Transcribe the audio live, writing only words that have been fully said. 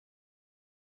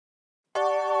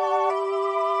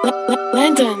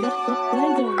Landon.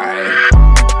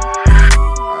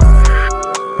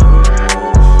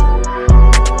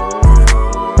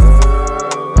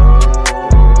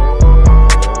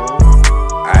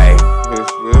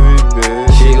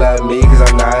 She like me cause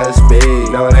I'm not her speed.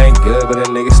 No, it ain't good, but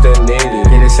a nigga still need it.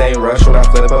 Hit the same rush when I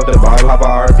flip up the bottle. Hop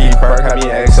a RP perk, have me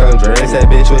XO drink. I said,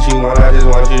 bitch, what you want? I just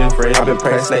want you to free. I've been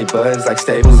pressing they buttons like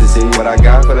Staples disease. What I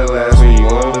got for the last one, you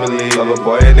won't believe. Love a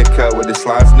boy in the cut with the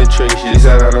slots in the tree. She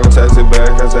said I don't text it back.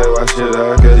 I said, why shit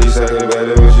up? Cause you said it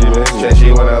better when she miss me. She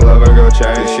when I love her, go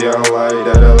change. She don't like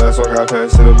that. The last one got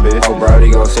passed to the bitch. Oh,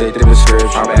 Brody gon' say the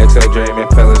description. I'm XO dreaming,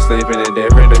 fell asleep in a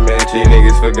different dimension. These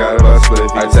niggas forgot about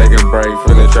Spliff. I take a break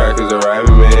from the track cause the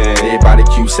rapping man. Everybody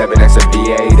Q7, that's a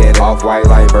V8 and off-white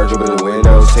light Virgil with the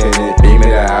windows tinted.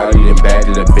 Beaming the Audi, then back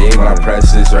to the big. When I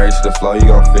press this race to the flow, you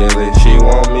gon' feel it. She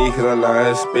want me cause I'm not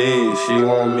her speed. She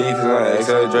want me cause I'm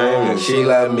XO dreaming. She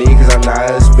like me cause I'm not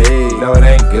her speed. No, it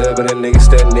ain't good, but a nigga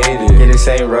still need it. Hit the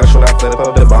same rush when I flip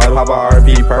up the bottle. Hop a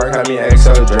RP perk, have me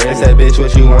XO drink. I said, bitch,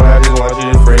 what you want? I just want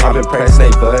you to free. I've been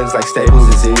pressing they buttons like Staples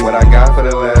disease. What I got for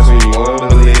the last one, you won't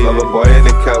believe. Love a boy in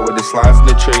the cut with the slots in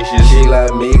the tree. She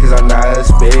like me cause I'm not her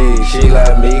speed. She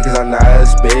like me cause I'm not her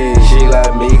speed. She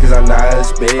like me cause I'm not her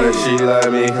speed. She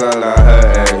like me cause I'm not her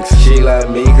ex. She like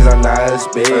me cause I'm not her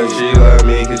speed. She like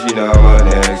me cause you know I'm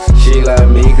an ex. She like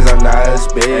me cause I'm not her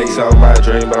speed. X on my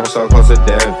dream but I'm so close to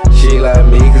death. She like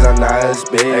me cause I'm not her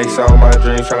speed. X on my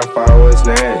dream tryna find what's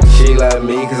next. She like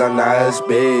me cause I'm not her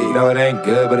speed. No, it ain't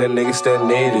good but a nigga still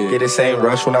need it. Get the same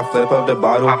rush when I flip up the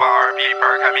bottle. Pop a RP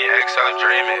perk, have me XO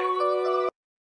dreaming.